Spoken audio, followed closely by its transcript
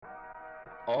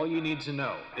All You Need to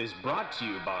Know is brought to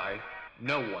you by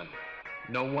no one.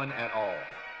 No one at all.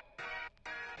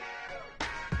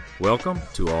 Welcome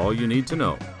to All You Need to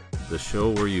Know, the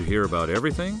show where you hear about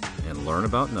everything and learn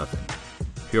about nothing.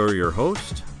 Here are your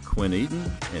hosts, Quinn Eaton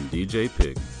and DJ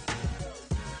Pig.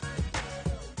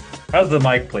 How's the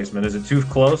mic placement? Is it too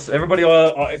close? Everybody,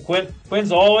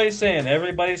 Quinn's always saying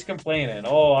everybody's complaining.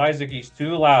 Oh, Isaac, he's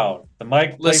too loud. The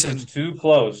mic placement's too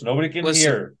close. Nobody can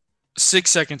hear.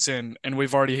 6 seconds in, and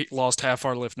we've already lost half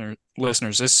our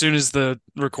listeners. As soon as the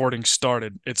recording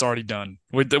started, it's already done.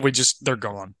 They're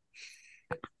gone.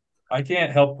 I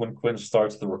can't help when Quinn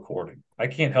starts the recording. I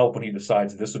can't help when he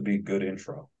decides this would be a good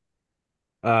intro.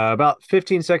 About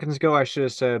 15 seconds ago, I should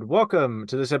have said, welcome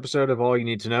to this episode of All You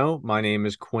Need to Know. My name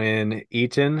is Quinn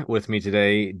Eaton. With me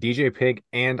today, DJ Pig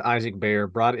and Isaac Bear.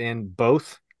 Brought in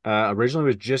both. Originally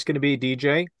was just going to be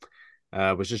DJ.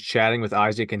 Was just chatting with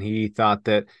Isaac, and he thought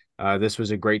that this was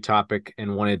a great topic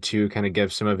and wanted to kind of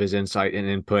give some of his insight and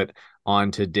input on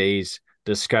today's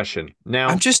discussion. Now,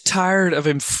 I'm just tired of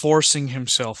him forcing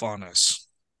himself on us.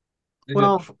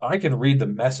 Well, I can read the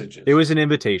messages. It was an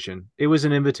invitation.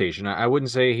 I wouldn't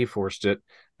say he forced it.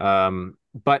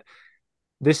 But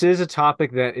this is a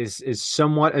topic that is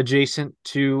somewhat adjacent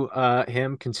to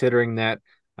him, considering that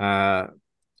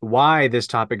why this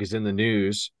topic is in the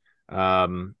news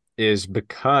is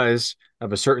because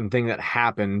of a certain thing that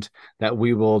happened that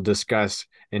we will discuss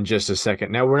in just a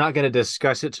second. Now, we're not going to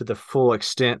discuss it to the full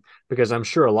extent because I'm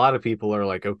sure a lot of people are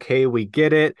like, okay, we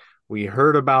get it. We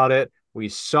heard about it. We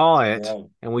saw it,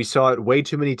 and we saw it way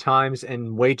too many times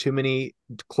and way too many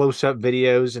close-up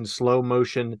videos and slow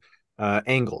motion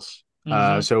angles.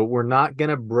 So we're not going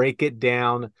to break it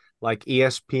down like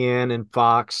ESPN and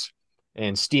Fox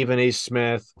and Stephen A.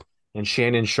 Smith and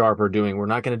Shannon Sharp are doing. We're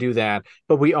not going to do that,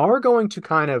 but we are going to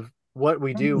kind of what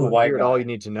we do here at All You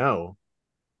Need to Know.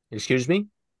 Excuse me?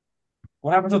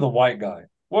 What happened to the white guy?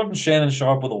 Wasn't Shannon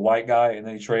Sharp with a white guy, and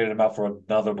then he traded him out for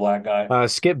another black guy?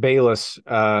 Skip Bayless,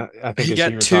 I think he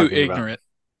got too ignorant.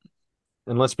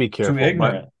 And let's be careful. Too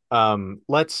ignorant. But,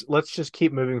 let's just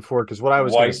keep moving forward, because what I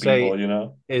was going to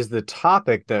say is the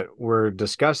topic that we're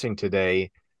discussing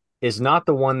today is not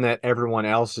the one that everyone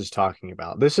else is talking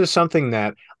about. This is something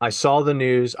that I saw the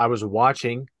news, I was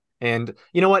watching, and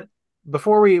you know what?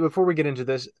 Before we get into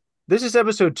this is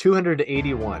episode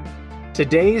 281.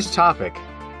 Today's topic: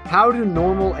 how do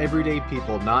normal everyday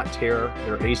people not tear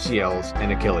their ACLs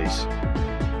and Achilles?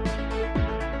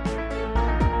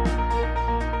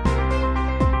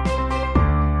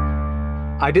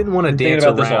 I didn't want to dance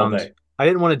around. I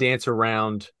didn't want to dance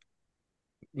around,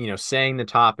 saying the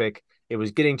topic. It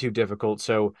was getting too difficult.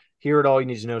 So here at All You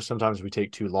Need to Know, sometimes we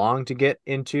take too long to get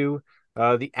into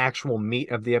the actual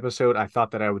meat of the episode. I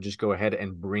thought that I would just go ahead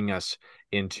and bring us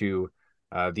into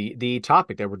the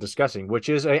topic that we're discussing, which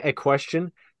is a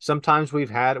question. Sometimes we've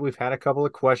had a couple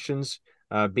of questions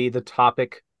be the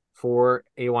topic for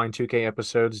AWine 2K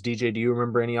episodes. DJ, do you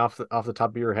remember any off the top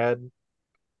of your head?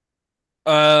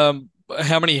 How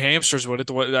many hamsters would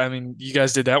it? I mean, you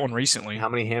guys did that one recently. How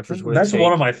many hamsters would it take? That's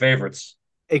one of my favorites.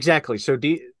 Exactly. So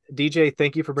DJ,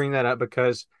 thank you for bringing that up,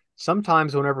 because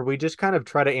sometimes whenever we just kind of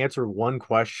try to answer one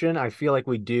question, I feel like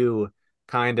we do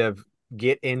kind of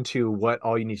get into what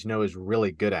All You Need to Know is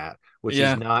really good at, which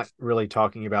is not really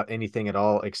talking about anything at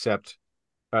all except,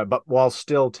 but while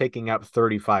still taking up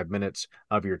 35 minutes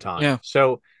of your time. Yeah.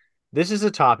 So this is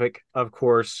a topic, of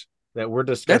course, that we're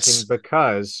discussing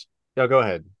because, go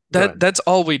ahead. That's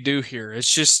all we do here. It's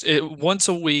just once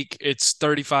a week, it's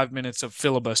 35 minutes of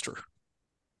filibuster.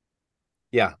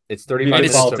 Yeah, it's 35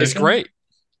 minutes. It's great.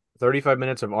 35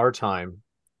 minutes of our time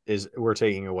we're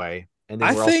taking away. And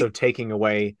then we're also taking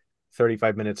away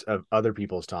 35 minutes of other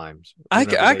people's times.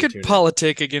 I could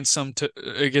politic against some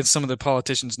of the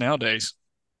politicians nowadays.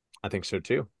 I think so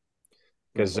too,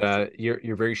 because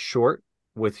you're very short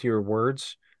with your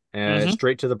words,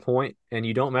 straight to the point, and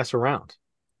you don't mess around.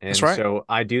 And that's right. So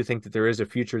I do think that there is a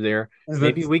future there.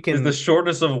 Maybe we can. Is the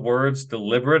shortness of words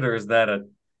deliberate, or is that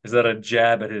a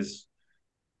jab at his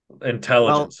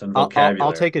intelligence and vocabulary?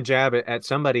 I'll take a jab at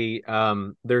somebody.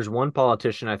 There's one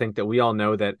politician I think that we all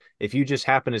know that if you just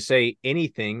happen to say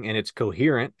anything and it's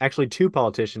coherent, actually two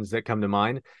politicians that come to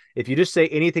mind, if you just say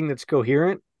anything that's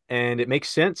coherent and it makes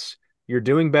sense, you're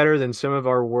doing better than some of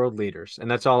our world leaders. And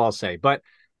that's all I'll say. But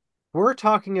we're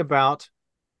talking about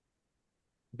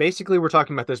this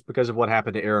because of what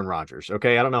happened to Aaron Rodgers.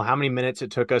 Okay. I don't know how many minutes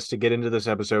it took us to get into this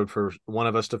episode for one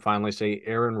of us to finally say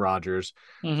Aaron Rodgers.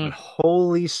 But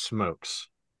holy smokes.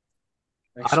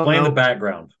 Explain the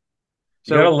background.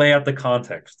 So, you got to lay out the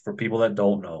context for people that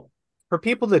don't know. For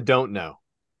people that don't know,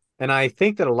 and I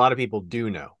think that a lot of people do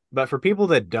know, but for people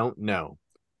that don't know,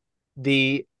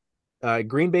 The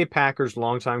Green Bay Packers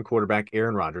longtime quarterback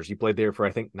Aaron Rodgers, he played there for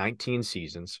I think 19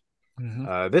 seasons.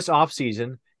 This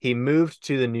offseason, he moved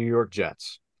to the New York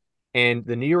Jets. And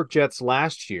the New York Jets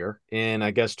last year, in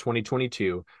I guess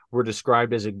 2022, were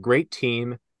described as a great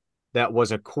team that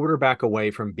was a quarterback away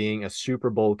from being a Super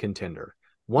Bowl contender.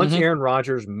 Once Aaron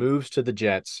Rodgers moves to the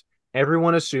Jets,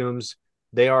 everyone assumes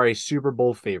they are a Super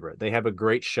Bowl favorite. They have a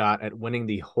great shot at winning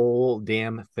the whole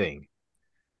damn thing.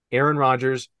 Aaron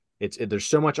Rodgers, there's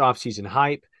so much offseason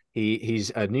hype. He's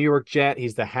a New York Jet.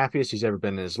 He's the happiest he's ever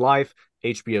been in his life.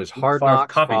 HBO's Hard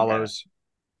Knocks follows.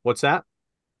 What's that?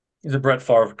 He's a Brett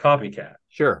Favre copycat.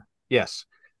 Sure. Yes.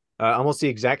 Almost the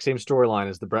exact same storyline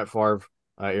as the Brett Favre,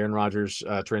 Aaron Rodgers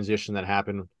transition that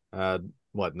happened,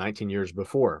 19 years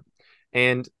before.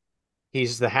 And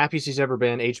he's the happiest he's ever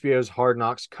been. HBO's Hard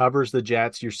Knocks covers the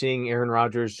Jets. You're seeing Aaron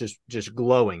Rodgers just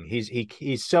glowing.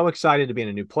 He's so excited to be in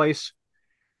a new place.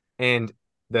 And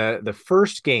the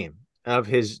first game of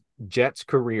his Jets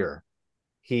career,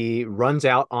 he runs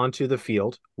out onto the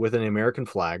field with an American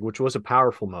flag, which was a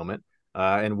powerful moment.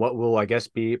 And what will, I guess,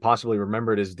 be possibly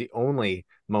remembered as the only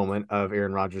moment of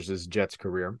Aaron Rodgers' Jets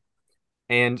career.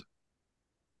 And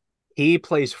he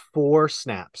plays 4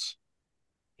 snaps.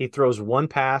 He throws 1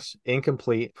 pass,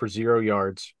 incomplete for 0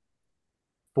 yards,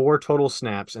 4 total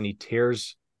snaps, and he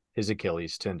tears his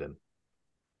Achilles tendon.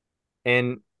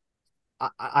 And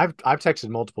I've texted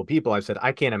multiple people. I've said,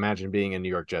 I can't imagine being a New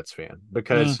York Jets fan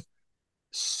because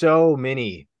so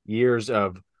many years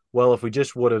of, well, if we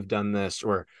just would have done this,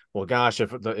 or, well, gosh,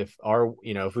 if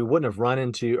we wouldn't have run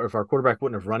into, or if our quarterback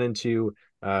wouldn't have run into,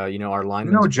 our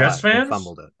lineman's Jets fans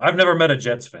fumbled it. I've never met a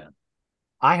Jets fan.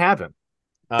 I haven't.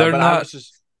 They're not.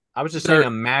 I was just saying,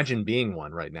 imagine being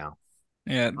one right now.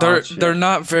 Yeah, they're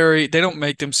not very. They don't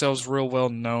make themselves real well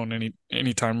known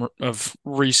any time of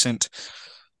recent.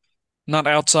 Not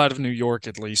outside of New York,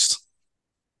 at least.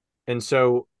 And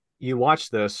so you watch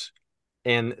this.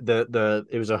 And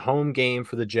it was a home game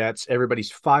for the Jets.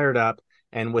 Everybody's fired up,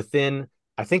 and within,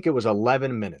 I think it was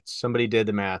 11 minutes, somebody did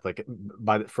the math. Like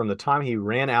from the time he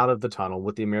ran out of the tunnel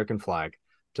with the American flag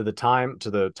to the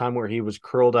time where he was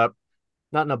curled up,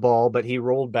 not in a ball, but he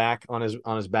rolled back on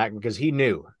his back because he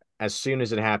knew as soon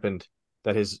as it happened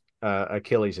that his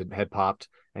Achilles had popped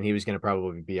and he was going to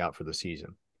probably be out for the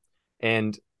season.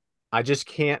 And I just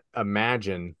can't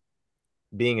imagine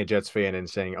being a Jets fan and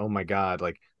saying, oh my God,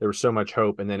 like there was so much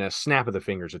hope. And then a snap of the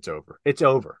fingers, it's over. It's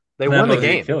over. They won the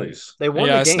game. They won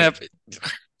the game.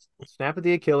 Snap of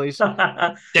the Achilles.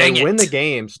 They win the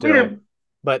game still.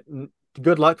 But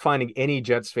good luck finding any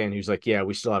Jets fan who's like, yeah,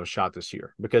 we still have a shot this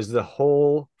year, because the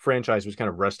whole franchise was kind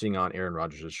of resting on Aaron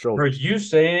Rodgers' shoulders. Are you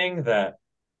saying that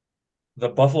the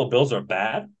Buffalo Bills are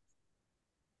bad?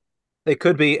 They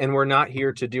could be, and we're not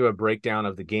here to do a breakdown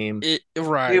of the game. They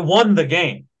won the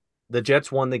game. The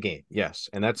Jets won the game, yes,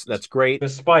 and that's great.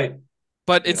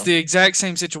 But it's the exact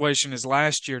same situation as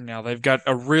last year now. They've got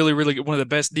a really, really good, one of the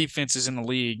best defenses in the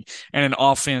league and an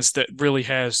offense that really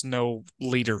has no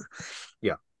leader.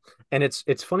 Yeah, and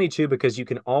it's funny, too, because you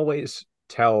can always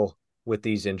tell with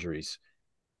these injuries.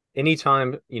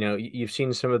 Anytime, you've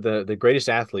seen some of the greatest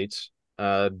athletes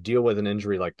deal with an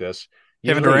injury like this.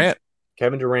 Kevin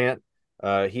Durant,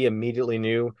 he immediately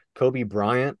knew. Kobe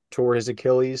Bryant tore his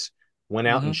Achilles. Went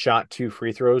out and shot 2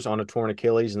 free throws on a torn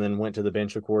Achilles and then went to the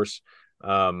bench, of course.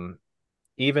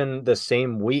 Even the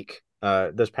same week,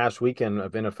 this past weekend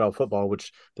of NFL football,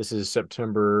 which this is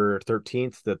September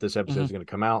 13th that this episode is going to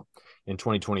come out in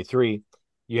 2023,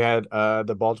 you had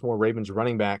the Baltimore Ravens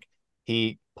running back.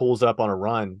 He pulls up on a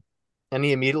run, and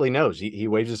he immediately knows. He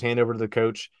waves his hand over to the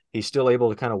coach. He's still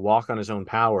able to kind of walk on his own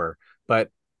power. But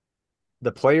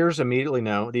the players immediately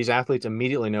know. These athletes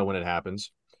immediately know when it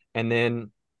happens. And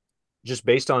then just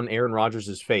based on Aaron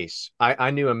Rodgers' face,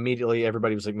 I knew immediately.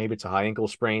 Everybody was like, maybe it's a high ankle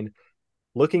sprain.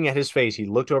 Looking at his face, he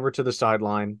looked over to the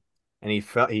sideline and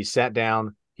he sat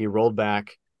down, he rolled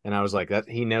back, and I was like, that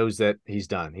he knows that he's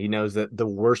done. He knows that the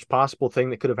worst possible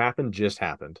thing that could have happened just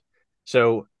happened.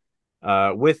 So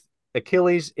with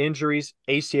Achilles injuries,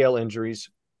 ACL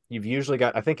injuries, you've usually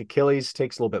got, I think Achilles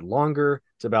takes a little bit longer.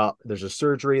 There's a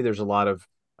surgery, there's a lot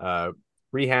of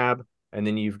rehab. And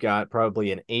then you've got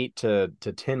probably an 8 to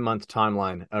 10 month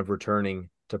timeline of returning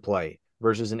to play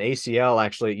versus an ACL.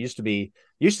 Actually, it used to be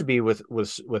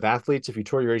with athletes. If you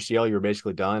tore your ACL, you were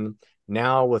basically done.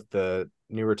 Now with the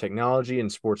newer technology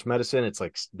and sports medicine, it's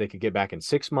like they could get back in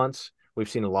 6 months. We've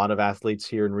seen a lot of athletes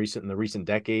here in the recent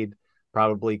decade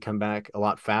probably come back a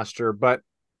lot faster. But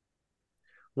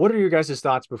what are your guys'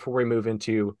 thoughts before we move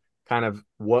into kind of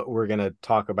what we're going to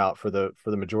talk about for the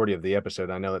majority of the episode?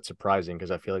 I know that's surprising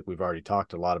because I feel like we've already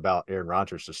talked a lot about Aaron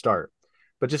Rodgers to start,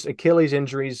 but just Achilles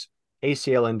injuries.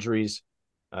 ACL injuries.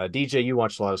 DJ, you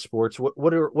watch a lot of sports.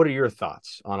 What are your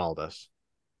thoughts on all this?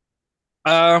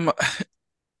 Um,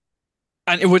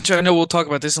 which I know we'll talk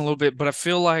about this in a little bit, but I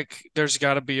feel like there's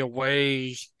got to be a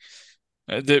way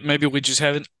that maybe we just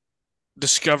haven't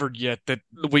discovered yet that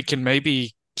we can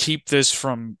maybe keep this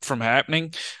from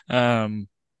happening.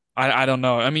 I don't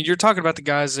know. I mean, you're talking about the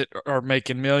guys that are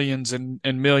making millions and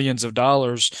millions of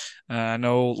dollars. I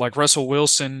know, like Russell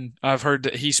Wilson, I've heard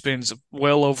that he spends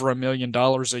well over $1 million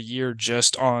a year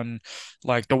just on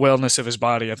like the wellness of his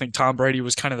body. I think Tom Brady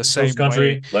was kind of the Coast same way.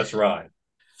 country, let's ride.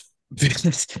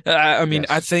 I mean,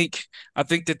 I Yes, think I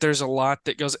think that there's a lot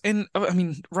that goes, and I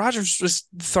mean, Rodgers was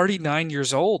 39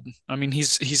 years old. I mean,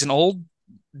 he's an old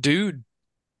dude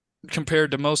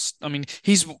compared to most. I mean,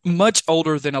 he's much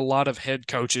older than a lot of head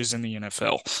coaches in the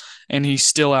NFL, and he's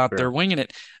still out there sure. winging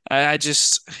it. I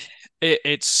just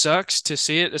it sucks to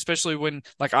see it, especially when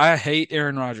like I hate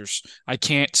Aaron Rodgers. I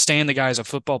can't stand the guy as a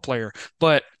football player,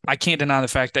 but I can't deny the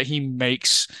fact that he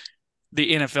makes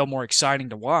the NFL more exciting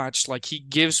to watch. Like he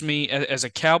gives me as a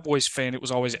Cowboys fan, it was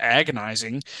always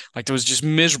agonizing. Like it was just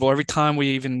miserable every time we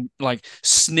even like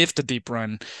sniffed a deep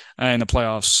run in the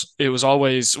playoffs. It was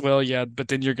always, well, yeah, but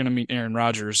then you're going to meet Aaron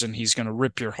Rodgers and he's going to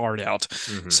rip your heart out.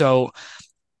 Hmm. So,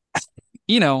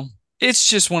 you know, it's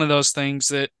just one of those things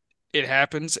that it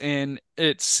happens and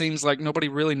it seems like nobody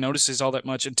really notices all that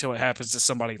much until it happens to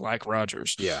somebody like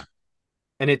Rodgers. Yeah.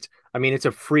 And I mean, it's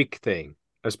a freak thing,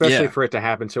 especially Yeah. for it to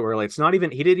happen so early. It's not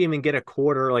even, he didn't even get a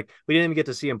quarter. Like, we didn't even get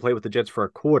to see him play with the Jets for a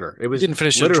quarter. It He was didn't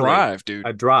finish a literally drive, dude.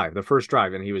 a drive, the first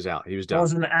drive, and he was out. He was It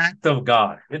was done. an act of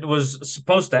God. It was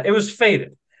supposed to, it was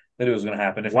fated that it was going to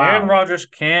happen. If Aaron Wow. Rodgers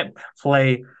can't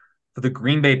play for the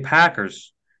Green Bay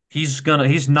Packers, he's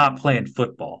not playing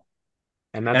football.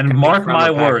 And that's And coming mark from a my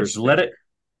words, Packers fan.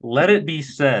 let it be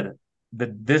said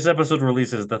that this episode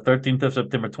releases the 13th of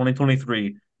September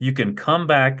 2023. You can come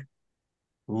back,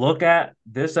 look at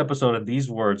this episode and these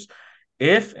words.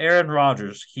 If Aaron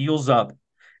Rodgers heals up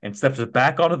and steps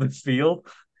back onto the field,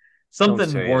 Don't something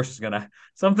say it. worse is gonna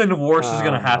something worse is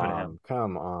gonna Come happen on.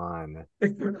 Come on. to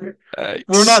him. Uh,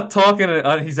 We're not talking.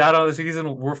 He's out of the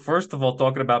season. We're first of all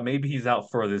talking about maybe he's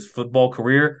out for his football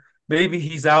career. Maybe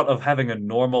he's out of having a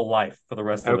normal life for the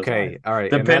rest of his life, Okay. All right.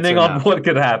 And that's depending on enough. what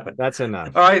could happen. That's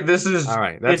enough. All right, this is All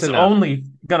right. That's it's enough. only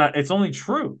it's only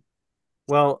true.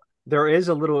 Well, there is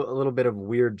a little bit of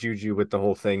weird juju with the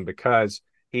whole thing because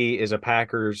he is a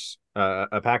Packers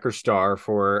star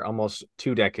for almost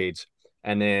 2 decades,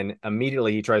 and then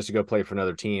immediately he tries to go play for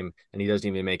another team, and he doesn't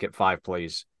even make it 5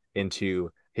 plays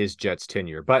into his Jets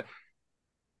tenure. But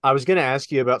I was going to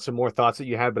ask you about some more thoughts that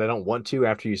you had, but I don't want to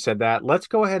after you said that. Let's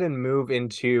go ahead and move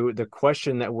into the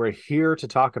question that we're here to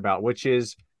talk about, which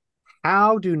is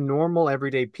how do normal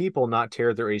everyday people not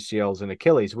tear their ACLs and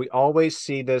Achilles? We always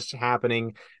see this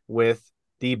happening with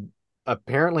the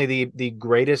apparently the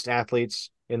greatest athletes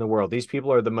in the world. These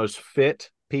people are the most fit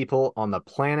people on the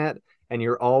planet. And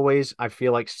you're always, I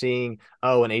feel like, seeing,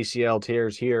 oh, an ACL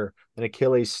tears here, an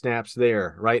Achilles snaps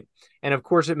there, right? And of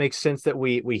course, it makes sense that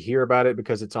we hear about it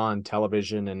because it's on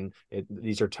television and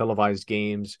these are televised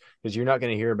games. Because you're not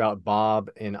going to hear about Bob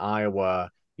in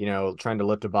Iowa, trying to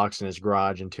lift a box in his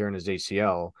garage and tearing his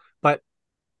ACL. But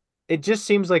it just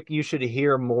seems like you should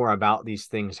hear more about these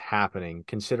things happening,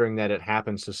 considering that it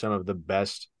happens to some of the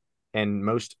best and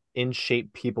most in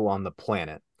shape people on the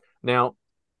planet. Now,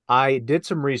 I did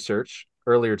some research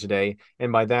earlier today,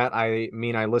 and by that I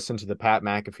mean I listened to the Pat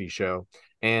McAfee show,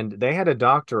 and they had a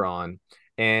doctor on,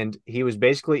 and he was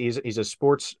basically he's a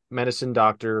sports medicine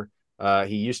doctor.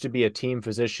 He used to be a team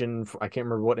physician. I can't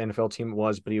remember what NFL team it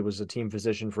was, but he was a team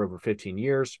physician for over 15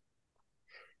 years.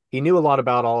 He knew a lot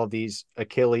about all of these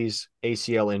Achilles,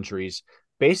 ACL injuries.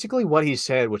 Basically, what he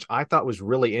said, which I thought was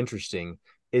really interesting,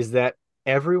 is that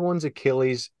everyone's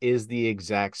Achilles is the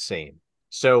exact same.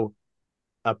 So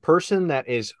a person that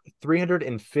is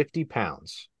 350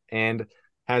 pounds and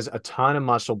has a ton of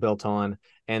muscle built on,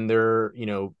 and they're,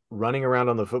 running around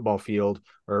on the football field,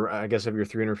 or I guess if you're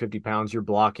 350 pounds, you're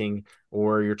blocking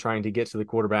or you're trying to get to the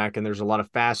quarterback, and there's a lot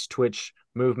of fast twitch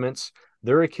movements.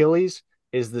 Their Achilles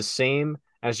is the same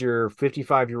as your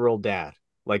 55-year-old dad.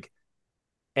 Like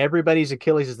everybody's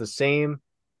Achilles is the same,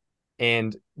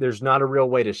 and there's not a real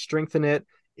way to strengthen it.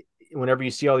 Whenever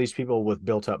you see all these people with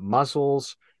built up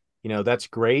muscles, that's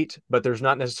great, but there's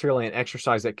not necessarily an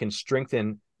exercise that can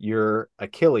strengthen your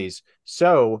Achilles.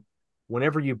 So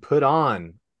whenever you put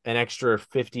on an extra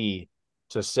 50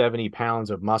 to 70 pounds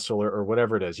of muscle or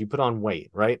whatever it is, you put on weight,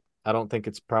 right? I don't think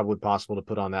it's probably possible to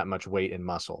put on that much weight in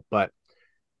muscle, but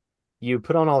you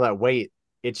put on all that weight,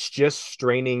 it's just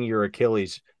straining your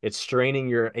Achilles. It's straining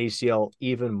your ACL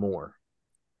even more.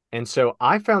 And so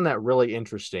I found that really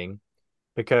interesting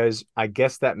because I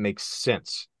guess that makes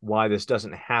sense why this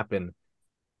doesn't happen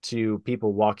to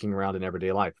people walking around in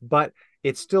everyday life, but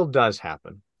it still does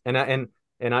happen. And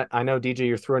I know DJ,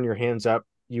 you're throwing your hands up.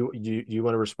 You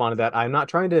want to respond to that? I'm not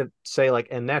trying to say like,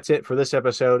 and that's it for this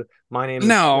episode. My name is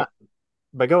No, not,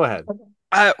 but go ahead.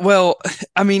 well,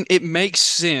 I mean, it makes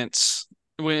sense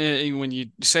when you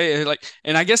say it, like,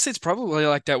 and I guess it's probably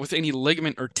like that with any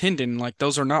ligament or tendon. Like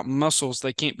those are not muscles;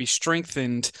 they can't be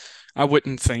strengthened. I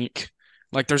wouldn't think.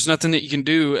 Like there's nothing that you can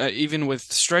do, even with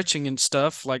stretching and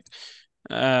stuff. Like,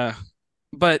 uh,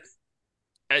 but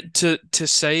to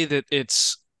say that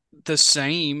it's the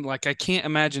same, like I can't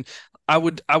imagine. I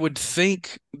would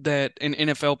think that an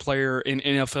NFL player in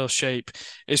NFL shape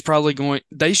is probably going.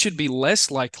 They should be less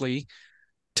likely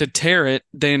to tear it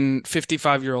than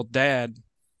 55-year-old dad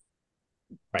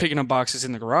Right. picking up boxes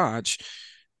in the garage.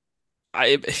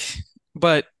 I,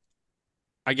 but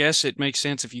I guess it makes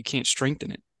sense if you can't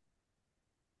strengthen it.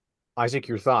 Isaac,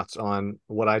 your thoughts on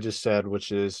what I just said,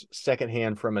 which is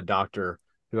secondhand from a doctor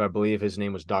who I believe his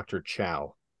name was Dr.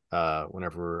 Chow,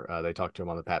 whenever they talked to him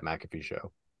on the Pat McAfee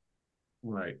show.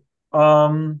 Right.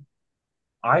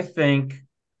 I think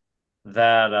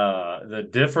that the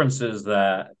difference is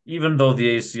that even though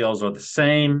the ACLs are the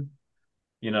same,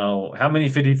 how many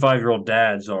 55-year-old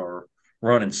dads are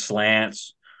running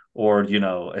slants or,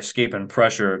 escaping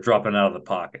pressure, dropping out of the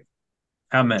pocket?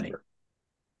 How many?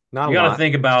 Not You a got to lot.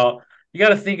 think about you got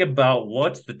to think about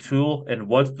what's the tool and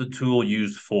what's the tool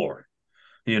used for,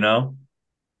 you know?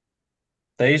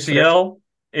 The Fair. ACL,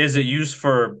 is it used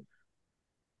for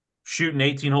shooting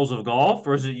 18 holes of golf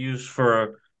or is it used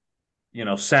for,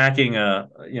 sacking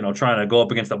trying to go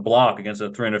up against a block against a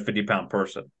 350-pound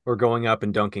person? Or going up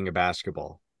and dunking a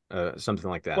basketball, something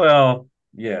like that. Well,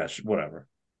 yeah, whatever.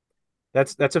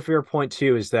 That's a fair point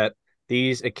too. Is that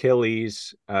these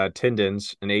Achilles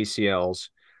tendons and ACLs,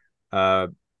 uh,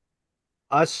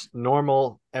 us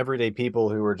normal everyday people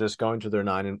who are just going to their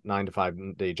nine to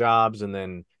 5 day jobs and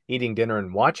then eating dinner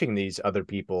and watching these other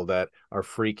people that are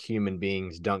freak human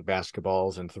beings dunk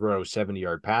basketballs and throw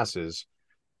 70-yard passes,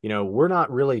 we're not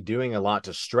really doing a lot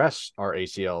to stress our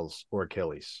ACLs or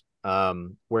Achilles.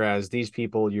 Whereas these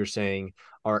people you're saying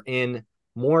are in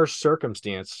more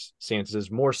circumstances,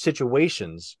 more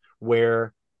situations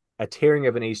where a tearing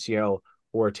of an ACL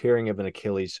or a tearing of an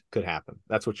Achilles could happen.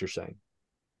 That's what you're saying.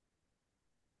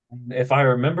 If I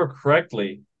remember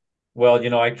correctly, well,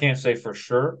 I can't say for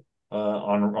sure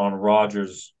on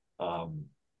Rodgers,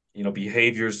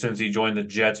 behavior since he joined the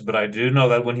Jets, but I do know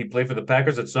that when he played for the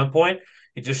Packers, at some point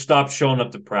he just stopped showing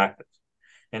up to practice,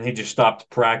 and he just stopped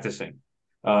practicing,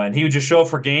 and he would just show up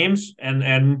for games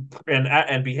and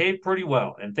behave pretty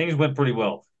well, and things went pretty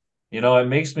well. It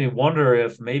makes me wonder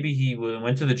if maybe he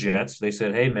went to the Jets. They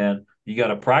said, "Hey, man, you got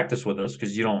to practice with us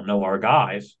because you don't know our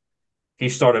guys." He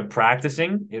started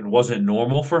practicing. It wasn't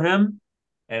normal for him.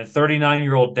 And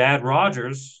 39-year-old Dad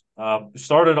Rodgers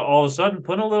started all of a sudden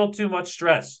putting a little too much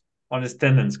stress on his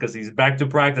tendons because he's back to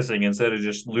practicing instead of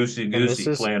just loosey And this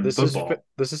goosey is playing this is football.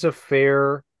 this is a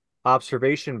fair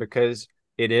observation because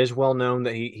it is well known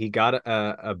that he got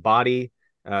a body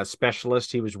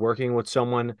specialist. He was working with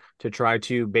someone to try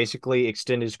to basically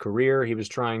extend his career. He was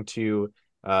trying to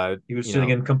He was sitting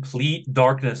in complete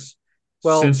darkness,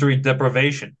 well sensory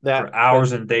deprivation that for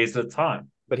hours and days at a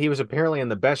time. but he was apparently in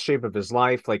the best shape of his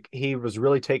life. Like he was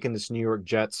really taking this New York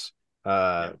Jets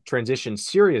Yeah. transition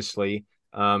seriously.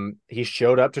 He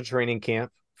showed up to training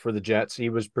camp for the Jets. He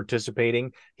was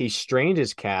participating. He strained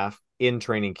his calf in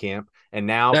training camp, and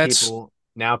That's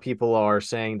now people are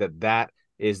saying that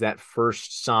is that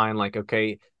first sign. Like,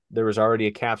 okay, there was already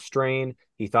a calf strain.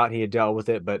 He thought he had dealt with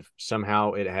it, but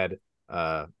somehow it had,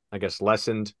 I guess,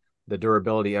 lessened the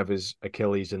durability of his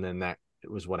Achilles, and then that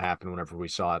was what happened whenever we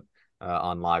saw it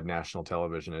on live national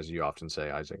television, as you often say,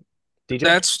 Isaac.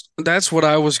 DJ? that's what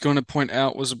I was going to point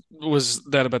out was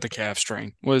that about the calf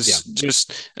strain Yeah. was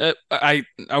just I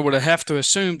would have to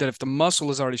assume that if the muscle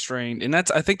is already strained, and I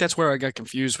think that's where I got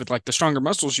confused with, like, the stronger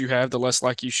muscles you have, the less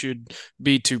like you should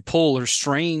be to pull or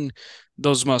strain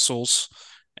those muscles.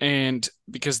 And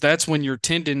because that's when your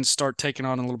tendons start taking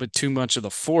on a little bit too much of the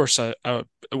force, I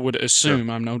would Sure. assume.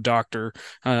 I'm no doctor,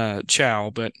 Chow,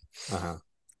 but Uh-huh.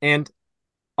 And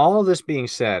all of this being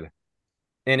said,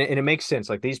 and it makes sense.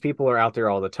 Like these people are out there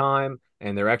all the time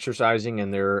and they're exercising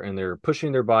and they're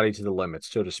pushing their body to the limits,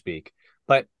 so to speak.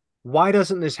 But why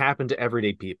doesn't this happen to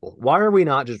everyday people? Why are we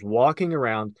not just walking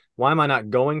around? Why am I not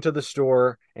going to the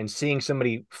store and seeing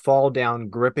somebody fall down,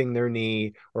 gripping their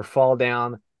knee, or fall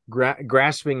down,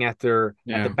 grasping at the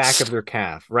yeah. back of their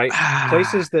calf? Right, Ah,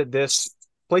 places that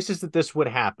this would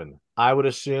happen. I would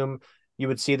assume You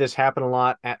would see this happen a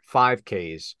lot at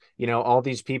 5Ks. All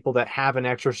these people that haven't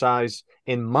exercised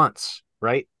in months,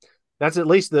 right? That's at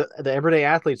least the everyday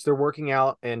athletes. They're working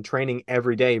out and training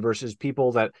every day versus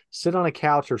people that sit on a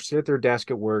couch or sit at their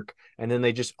desk at work, and then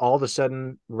they just all of a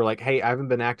sudden were like, hey, I haven't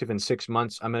been active in 6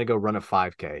 months. I'm going to go run a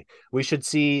 5K. We should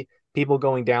see people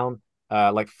going down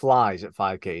like flies at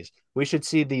 5Ks. We should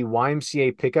see the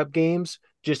YMCA pickup games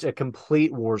just a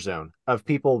complete war zone of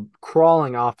people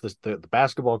crawling off the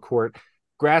basketball court,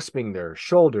 grasping their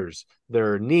shoulders,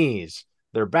 their knees,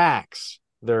 their backs,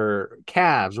 their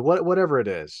calves, whatever it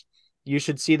is. You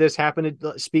should see this happen.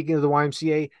 Speaking of the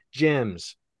YMCA,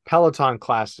 gyms, Peloton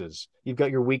classes. You've got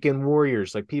your weekend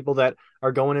warriors, like people that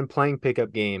are going and playing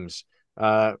pickup games.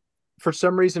 For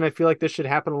some reason, I feel like this should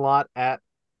happen a lot at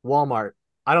Walmart.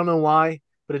 I don't know why,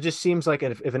 but it just seems like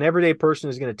if an everyday person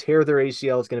is going to tear their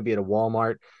ACL, it's going to be at a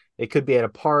Walmart. It could be at a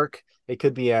park. It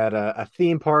could be at a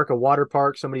theme park, a water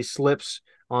park. Somebody slips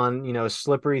on, a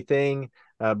slippery thing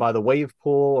by the wave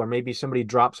pool, or maybe somebody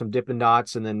drops some Dippin'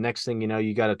 Dots, and then next thing you know,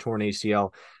 you got a torn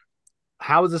ACL.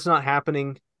 How is this not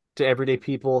happening to everyday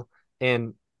people?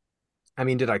 And I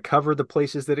mean, did I cover the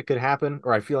places that it could happen,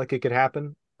 or I feel like it could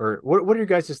happen? Or what are your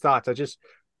guys' thoughts?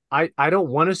 I don't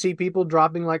want to see people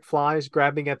dropping like flies,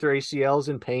 grabbing at their ACLs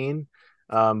in pain.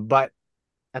 But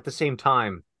at the same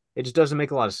time, it just doesn't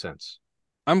make a lot of sense.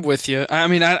 I'm with you. I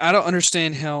mean, I don't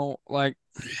understand how, like,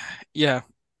 yeah,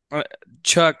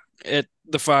 Chuck at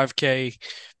the 5K,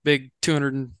 big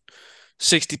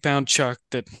 260-pound Chuck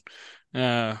that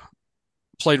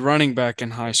played running back in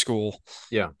high school.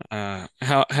 Yeah.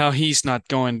 How he's not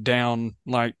going down,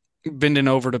 like bending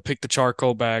over to pick the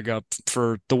charcoal bag up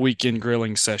for the weekend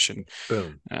grilling session.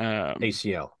 Boom.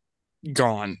 ACL.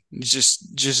 Gone.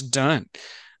 Just done.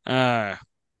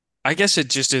 I guess it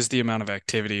just is the amount of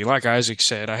activity. Like Isaac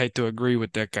said, I hate to agree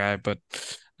with that guy, but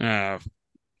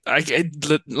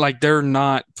like they're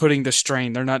not putting the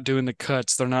strain, they're not doing the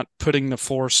cuts, they're not putting the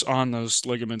force on those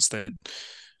ligaments that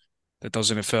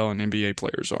those NFL and NBA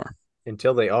players are.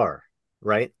 Until they are,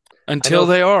 right? Until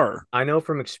they are. I know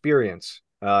from experience.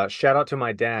 Shout out to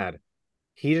my dad.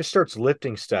 He just starts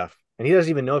lifting stuff, and he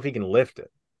doesn't even know if he can lift it,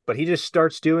 but he just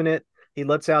starts doing it. He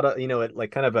lets out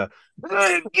like kind of a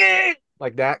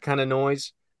like that kind of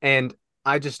noise. And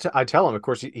I tell him, of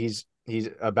course, he's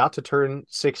about to turn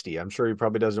 60. I'm sure he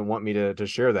probably doesn't want me to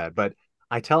share that, but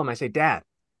I tell him, I say, Dad,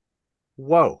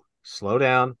 whoa, slow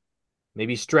down,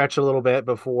 maybe stretch a little bit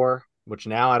before, which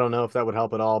now I don't know if that would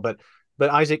help at all. But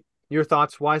Isaac, your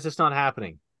thoughts, why is this not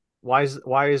happening? Why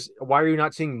are you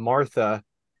not seeing Martha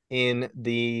in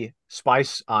the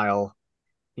spice aisle,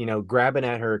 grabbing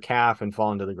at her calf and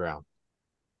falling to the ground?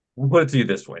 We'll put it to you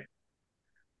this way.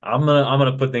 I'm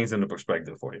gonna put things into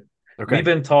perspective for you. Okay. We've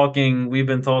been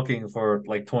talking for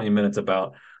like 20 minutes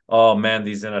about, oh man,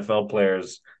 these NFL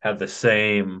players have the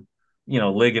same,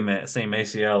 ligament, same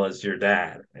ACL as your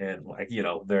dad, and like,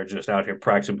 they're just out here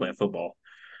practicing playing football.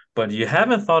 But you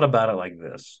haven't thought about it like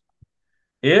this.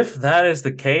 If that is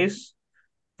the case,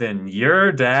 then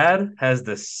your dad has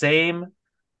the same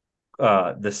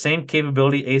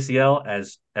capability ACL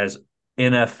as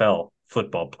NFL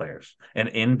football players and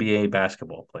NBA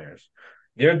basketball players.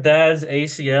 Your dad's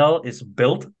ACL is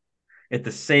built at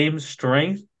the same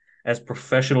strength as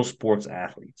professional sports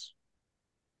athletes.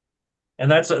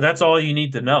 And that's all you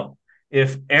need to know.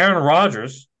 If Aaron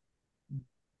Rodgers,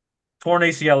 torn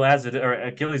ACL as it or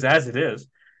Achilles as it is,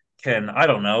 can, I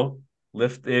don't know,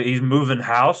 he's moving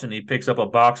house and he picks up a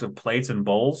box of plates and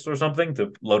bowls or something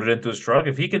to load it into his truck.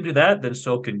 If he can do that, then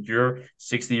so can your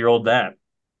 60-year-old dad.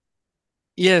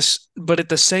 Yes, but at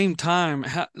the same time,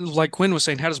 like Quinn was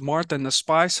saying, how does Martha in the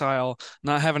spice aisle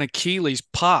not have an Achilles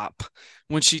pop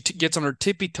when she gets on her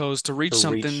tippy toes to reach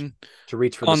something to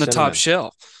reach for on the cinnamon. top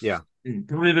shelf? Yeah.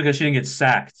 Probably because she didn't get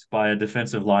sacked by a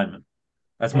defensive lineman.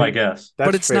 That's my guess. That's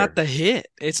but it's fair. not the hit.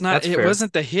 It's not. That's it fair.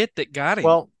 wasn't the hit that got him.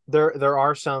 Well, there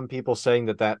are some people saying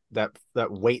that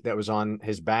weight that was on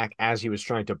his back as he was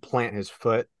trying to plant his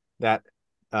foot, that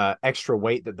extra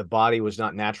weight that the body was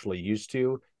not naturally used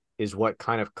to, is what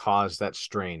kind of caused that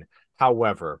strain.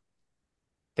 However,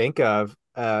 think of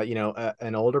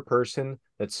an older person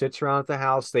that sits around at the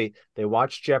house. They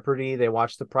watch Jeopardy. They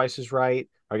watch The Price is Right.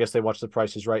 I guess they watch The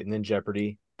Price is Right, and then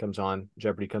Jeopardy comes on.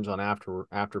 Jeopardy comes on after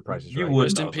Price is Right. You would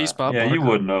Rest know in peace, that. Bob Yeah, Barker. you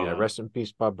would know. Yeah, that. rest in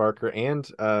peace, Bob Barker and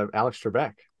Alex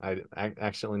Trebek. I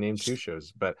accidentally named two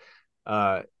shows, but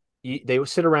they would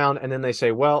sit around and then they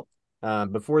say, well,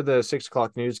 before the 6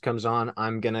 o'clock news comes on,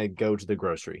 I'm going to go to the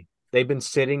grocery. They've been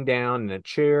sitting down in a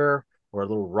chair or a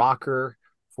little rocker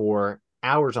for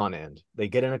hours on end. They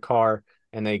get in a car,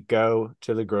 and they go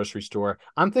to the grocery store.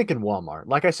 I'm thinking Walmart.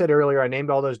 Like I said earlier, I named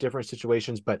all those different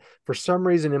situations, but for some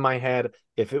reason in my head,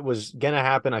 if it was going to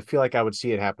happen, I feel like I would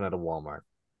see it happen at a Walmart.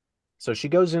 So she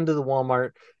goes into the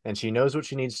Walmart and she knows what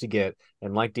she needs to get.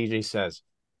 And like DJ says,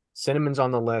 cinnamon's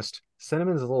on the list.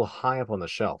 Cinnamon's a little high up on the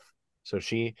shelf. So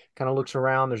she kind of looks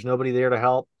around. There's nobody there to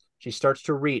help. She starts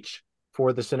to reach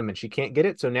for the cinnamon. She can't get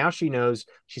it. So now she knows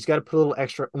she's got to put a little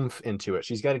extra oomph into it.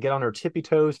 She's got to get on her tippy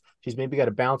toes. She's maybe got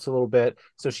to bounce a little bit.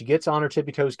 So she gets on her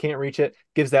tippy toes, can't reach it,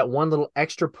 gives that one little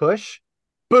extra push.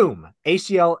 Boom.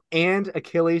 ACL and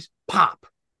Achilles pop.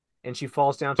 And she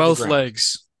falls down to Both the ground.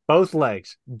 legs. Both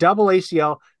legs. Double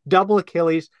ACL, double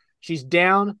Achilles. She's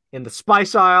down in the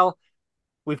spice aisle.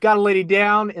 We've got a lady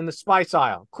down in the spice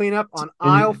aisle. Clean up on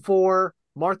aisle 4.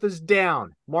 Martha's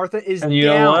down. Martha is And you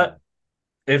down. know what?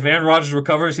 If Aaron Rodgers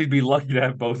recovers, he'd be lucky to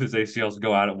have both his ACLs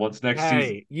go out at once next season.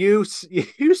 Hey, you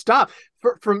stop.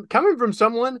 From coming from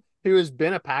someone who has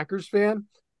been a Packers fan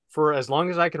for as long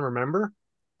as I can remember,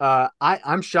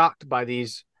 I'm shocked by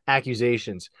these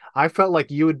accusations. I felt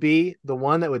like you would be the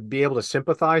one that would be able to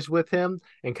sympathize with him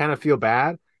and kind of feel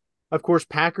bad. Of course,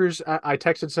 Packers, I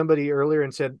texted somebody earlier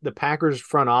and said the Packers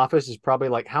front office is probably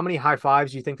like, how many high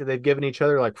fives do you think that they've given each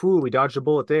other? Like, whew, we dodged a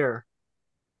bullet there.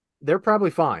 They're probably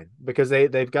fine because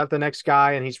they've got the next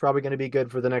guy and he's probably going to be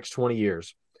good for the next 20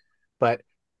 years. But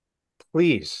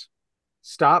please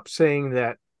stop saying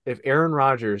that if Aaron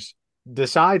Rodgers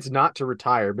decides not to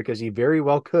retire, because he very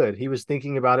well could, he was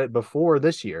thinking about it before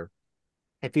this year.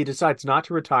 If he decides not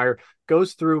to retire,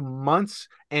 goes through months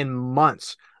and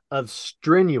months of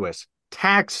strenuous,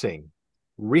 taxing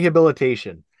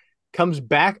rehabilitation, comes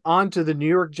back onto the New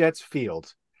York Jets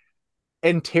field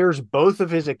and tears both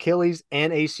of his Achilles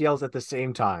and ACLs at the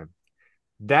same time.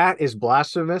 That is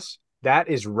blasphemous. That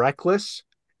is reckless.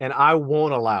 And I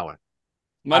won't allow it.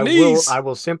 My knees. I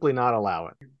will simply not allow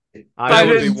it. I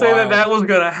would be didn't say wild. that was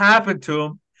going to happen to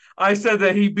him. I said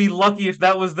that he'd be lucky if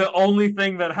that was the only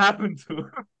thing that happened to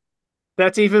him.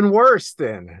 That's even worse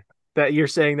then. That you're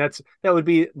saying that would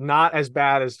be not as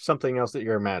bad as something else that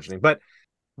you're imagining. But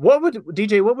what would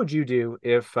you do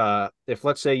if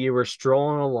let's say you were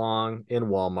strolling along in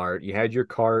Walmart, you had your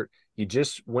cart, you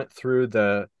just went through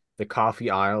the coffee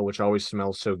aisle, which always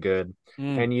smells so good,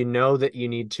 and you know that you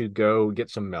need to go get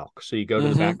some milk. So you go to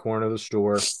the back corner of the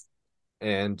store,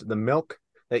 and the milk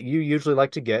that you usually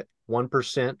like to get,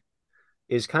 1%,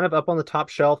 is kind of up on the top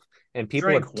shelf, and people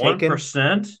Drink have taken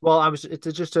 1%. Well, it's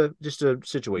just a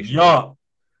situation.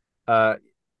 Yeah.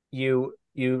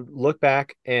 You look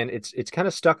back and it's kind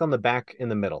of stuck on the back in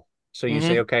the middle. So you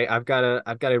say, okay, I've got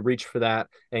to reach for that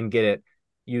and get it.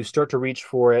 You start to reach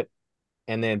for it,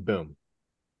 and then boom,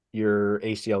 your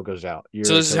ACL goes out.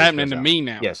 So this is happening to me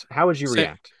now. Yes. How would you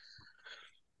react?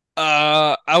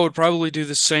 I would probably do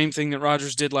the same thing that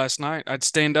Rodgers did last night. I'd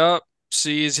stand up,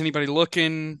 see, is anybody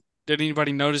looking? Did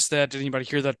anybody notice that? Did anybody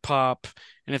hear that pop?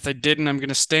 And if they didn't, I'm going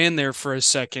to stand there for a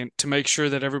second to make sure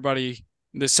that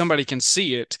somebody can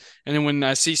see it. And then when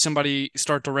I see somebody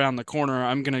start to round the corner,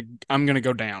 I'm gonna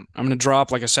go down. I'm gonna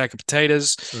drop like a sack of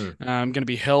potatoes. I'm gonna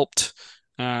be helped.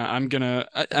 I'm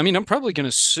probably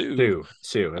gonna sue.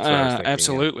 Sue. That's what I was thinking.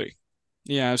 Absolutely.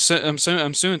 Yeah,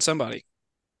 I'm suing somebody.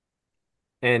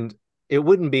 And it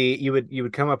wouldn't be you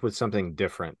would come up with something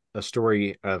different, a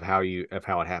story of how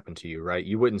it happened to you, right?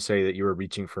 You wouldn't say that you were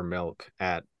reaching for milk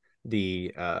at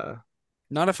the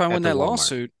not if I win that Walmart.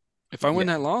 Lawsuit. If I win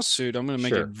that lawsuit, I'm going to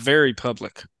make Sure. it very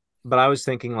public. But I was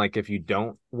thinking, like, if you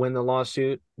don't win the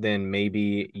lawsuit, then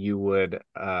maybe you would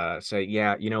say,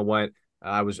 yeah, you know what?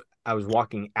 I was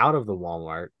walking out of the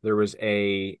Walmart. There was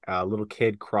a little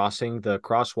kid crossing the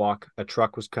crosswalk. A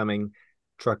truck was coming.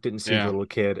 Truck didn't see the little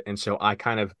kid. And so I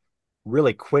kind of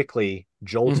really quickly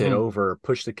jolted over,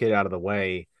 pushed the kid out of the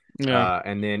way. Yeah.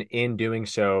 And then in doing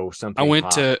so, something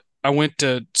I went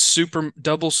to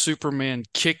double Superman,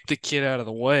 kicked the kid out of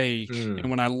the way, and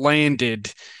when I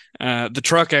landed, the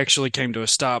truck actually came to a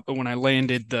stop. But when I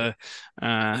landed, the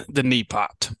knee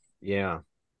popped. Yeah.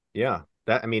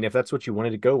 If that's what you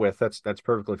wanted to go with, that's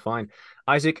perfectly fine.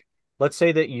 Isaac, let's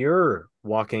say that you're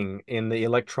walking in the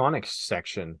electronics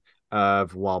section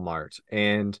of Walmart,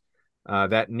 and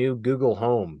that new Google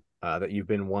Home that you've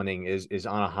been wanting is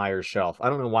on a higher shelf. I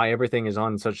don't know why everything is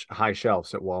on such high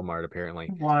shelves at Walmart, apparently.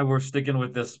 Why we're sticking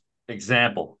with this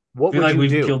example. What I feel would like you we've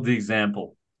do? killed the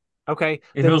example. Okay.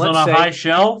 If it was on a high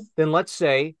shelf, then let's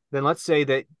say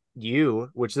that you,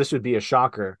 which this would be a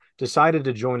shocker, decided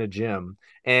to join a gym,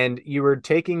 and you were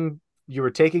taking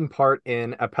part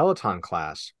in a Peloton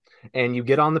class, and you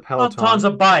get on the Peloton. Peloton's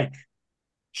a bike.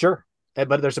 Sure.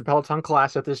 but there's a Peloton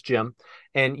class at this gym,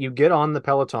 and you get on the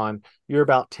Peloton. You're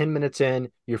about 10 minutes in.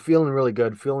 You're feeling really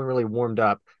good, feeling really warmed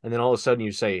up, and then all of a sudden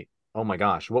you say, "Oh my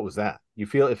gosh, what was that?" It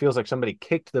feels like somebody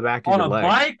kicked the back of On your a leg.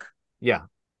 bike, Yeah.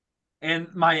 and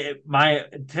my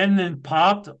tendon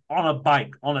popped on a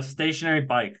bike, on a stationary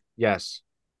bike. Yes.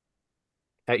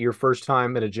 At your first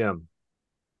time at a gym.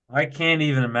 I can't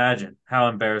even imagine how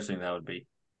embarrassing that would be.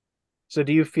 So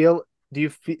you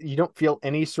don't feel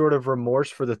any sort of remorse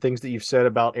for the things that you've said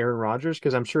about Aaron Rodgers?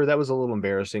 Because I'm sure that was a little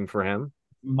embarrassing for him.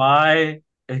 My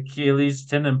Achilles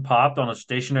tendon popped on a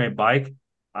stationary bike.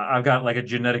 I've got like a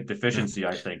genetic deficiency,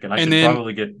 I think, and I And should then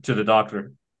probably get to the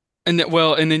doctor. and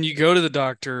then you go to the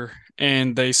doctor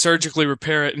and they surgically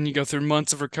repair it, and you go through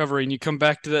months of recovery, and you come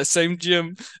back to that same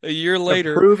gym a year To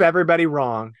later, prove everybody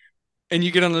wrong. and you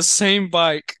get on the same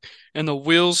bike, and the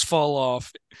wheels fall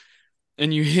off,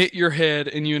 and you hit your head,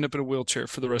 and you end up in a wheelchair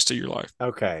for the rest of your life.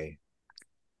 Okay.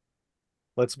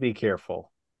 Let's be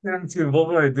careful. Dude, what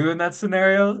would I do in that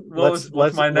scenario? What's my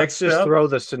Let's next just step? throw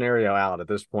the scenario out at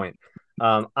this point.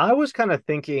 I was kind of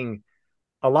thinking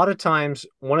a lot of times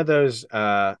one of those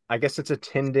I guess it's a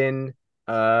tendon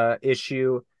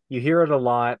issue. You hear it a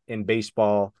lot in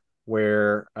baseball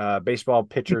where baseball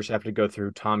pitchers have to go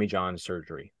through Tommy John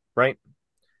surgery, right?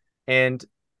 And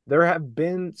there have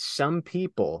been some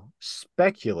people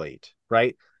speculate,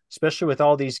 right? Especially with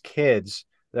all these kids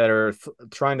that are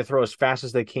trying to throw as fast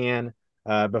as they can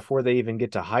before they even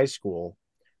get to high school.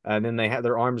 And then they have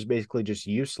their arms basically just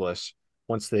useless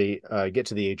once they get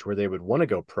to the age where they would want to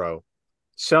go pro.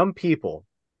 Some people,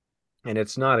 and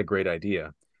it's not a great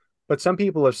idea, but some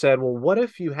people have said, well, what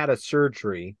if you had a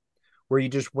surgery where you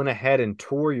just went ahead and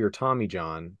tore your Tommy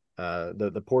John,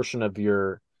 the portion of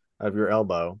your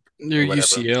elbow Your or whatever,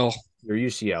 UCL. your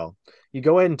UCL, you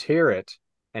go ahead and tear it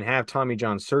and have Tommy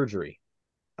John surgery.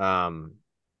 Um,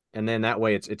 and then that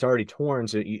way it's already torn.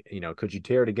 So could you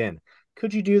tear it again?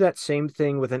 Could you do that same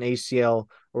thing with an ACL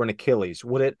or an Achilles?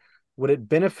 Would it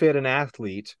benefit an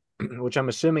athlete, which I'm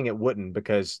assuming it wouldn't,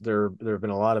 because there have been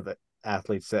a lot of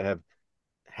athletes that have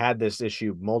had this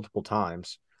issue multiple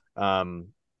times. Um,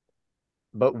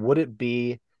 but would it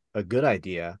be a good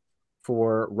idea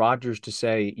for Rodgers to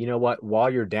say, you know what, while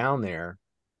you're down there,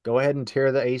 go ahead and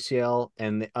tear the ACL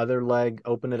and the other leg,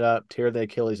 open it up, tear the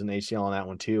Achilles and the ACL on that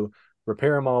one too,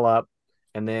 repair them all up.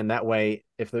 And then that way,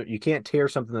 you can't tear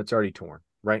something that's already torn,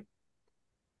 right?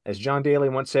 As John Daly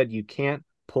once said, you can't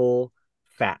pull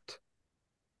fat.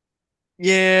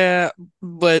 Yeah,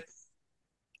 but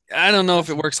I don't know if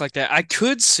it works like that. I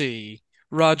could see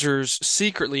Rodgers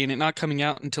secretly, and it not coming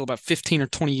out until about 15 or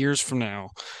 20 years from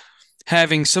now,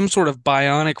 having some sort of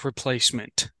bionic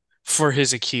replacement for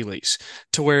his Achilles,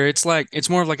 to where it's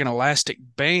more of like an elastic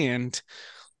band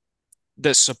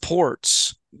that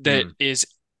supports, that is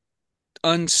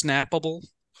unsnappable,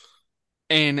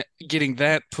 and getting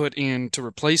that put in to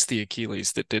replace the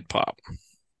Achilles that did pop.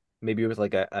 Maybe with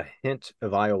like a hint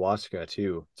of ayahuasca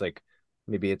too. It's like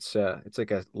maybe it's like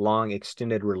a long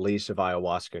extended release of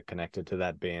ayahuasca connected to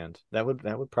that band. That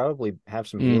would probably have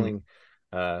some healing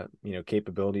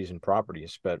capabilities and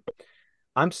properties. But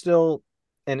I'm still,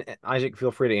 and Isaac,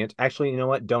 feel free to answer. Actually, you know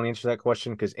what? Don't answer that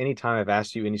question, because anytime I've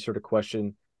asked you any sort of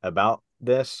question about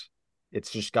this,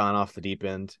 it's just gone off the deep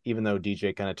end, even though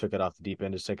DJ kind of took it off the deep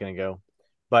end a second ago.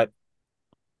 But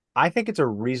I think it's a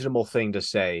reasonable thing to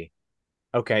say,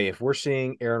 okay, if we're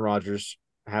seeing Aaron Rodgers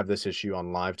have this issue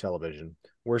on live television,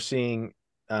 we're seeing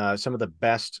some of the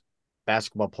best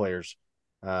basketball players,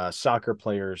 soccer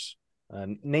players,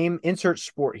 insert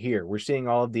sport here. We're seeing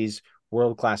all of these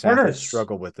world-class athletes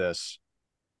struggle with this.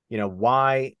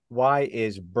 Why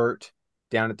is Bert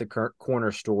down at the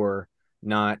corner store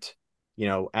not,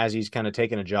 as he's kind of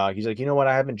taking a jog, he's like, you know what,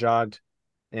 I haven't jogged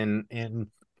in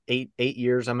 8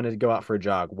 years. I'm going to go out for a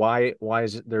jog. Why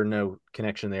is there no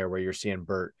connection there where you're seeing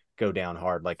Bert go down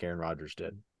hard like Aaron Rodgers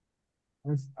did?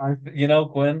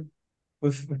 Quinn,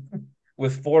 with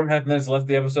 4.5 minutes left of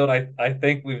the episode, I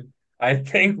think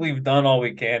we've done all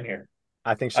we can here.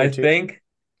 I think so I too. think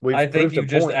We've proved you a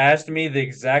just point. asked me the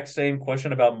exact same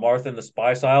question about Martha and the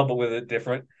Spice Aisle, but with a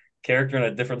different character in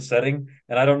a different setting,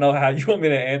 and I don't know how you want me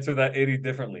to answer that any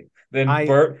differently. Then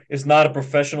Bert is not a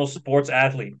professional sports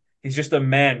athlete. He's just a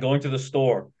man going to the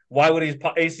store. Why would his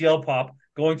ACL pop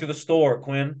going to the store,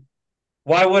 Quinn?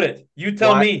 Why would it? You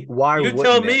tell me. You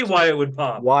tell me why it would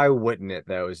pop. Why wouldn't it,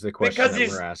 though, is the question that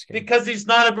we're asking. Because he's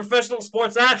not a professional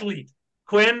sports athlete,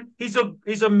 Quinn. He's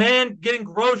a man getting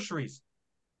groceries.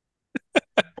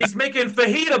 He's making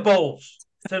fajita bowls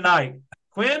tonight.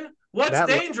 Quinn, what's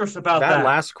dangerous about that? That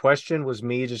last question was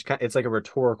me it's like a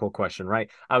rhetorical question, right?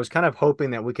 I was kind of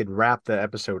hoping that we could wrap the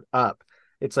episode up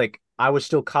it's like I was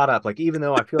still caught up. Like, even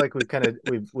though I feel like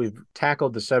we've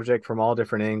tackled the subject from all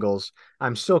different angles,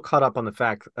 I'm still caught up on the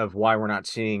fact of why we're not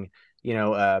seeing,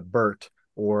 Bert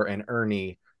or an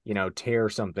Ernie, tear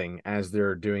something as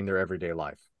they're doing their everyday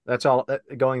life. That's all,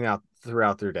 going out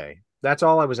throughout their day. That's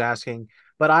all I was asking.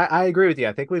 But I agree with you.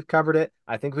 I think we've covered it.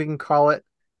 I think we can call it.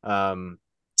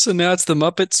 So now it's the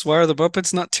Muppets. Why are the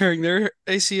Muppets not tearing their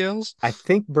ACLs? I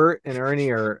think Bert and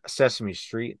Ernie are Sesame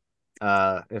Street,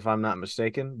 if I'm not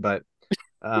mistaken. But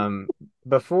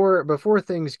before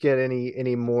things get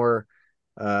any more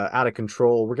out of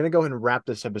control, we're gonna go ahead and wrap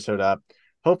this episode up.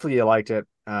 Hopefully you liked it.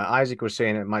 Isaac was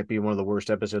saying it might be one of the worst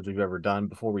episodes we've ever done.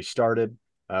 Before we started,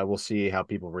 we'll see how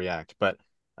people react. But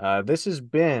this has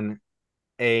been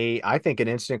I think, an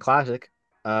instant classic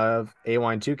of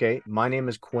AY 2K. My name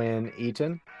is Quinn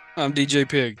Eaton, I'm DJ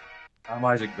Pig. I'm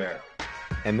Isaac Bear.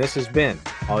 and this has been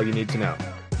All You Need to Know.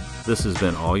 This has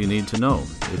been All You Need to Know.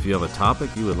 If you have a topic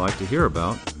you would like to hear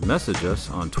about, message us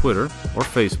on Twitter or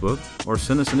Facebook, or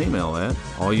send us an email at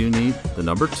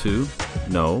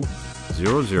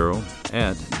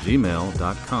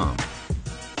allyouneedtoknow00@gmail.com.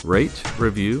 Rate,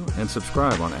 review, and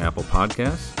subscribe on Apple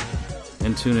Podcasts,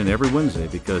 and tune in every Wednesday,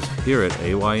 because here at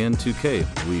AYN2K,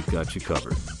 we've got you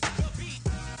covered.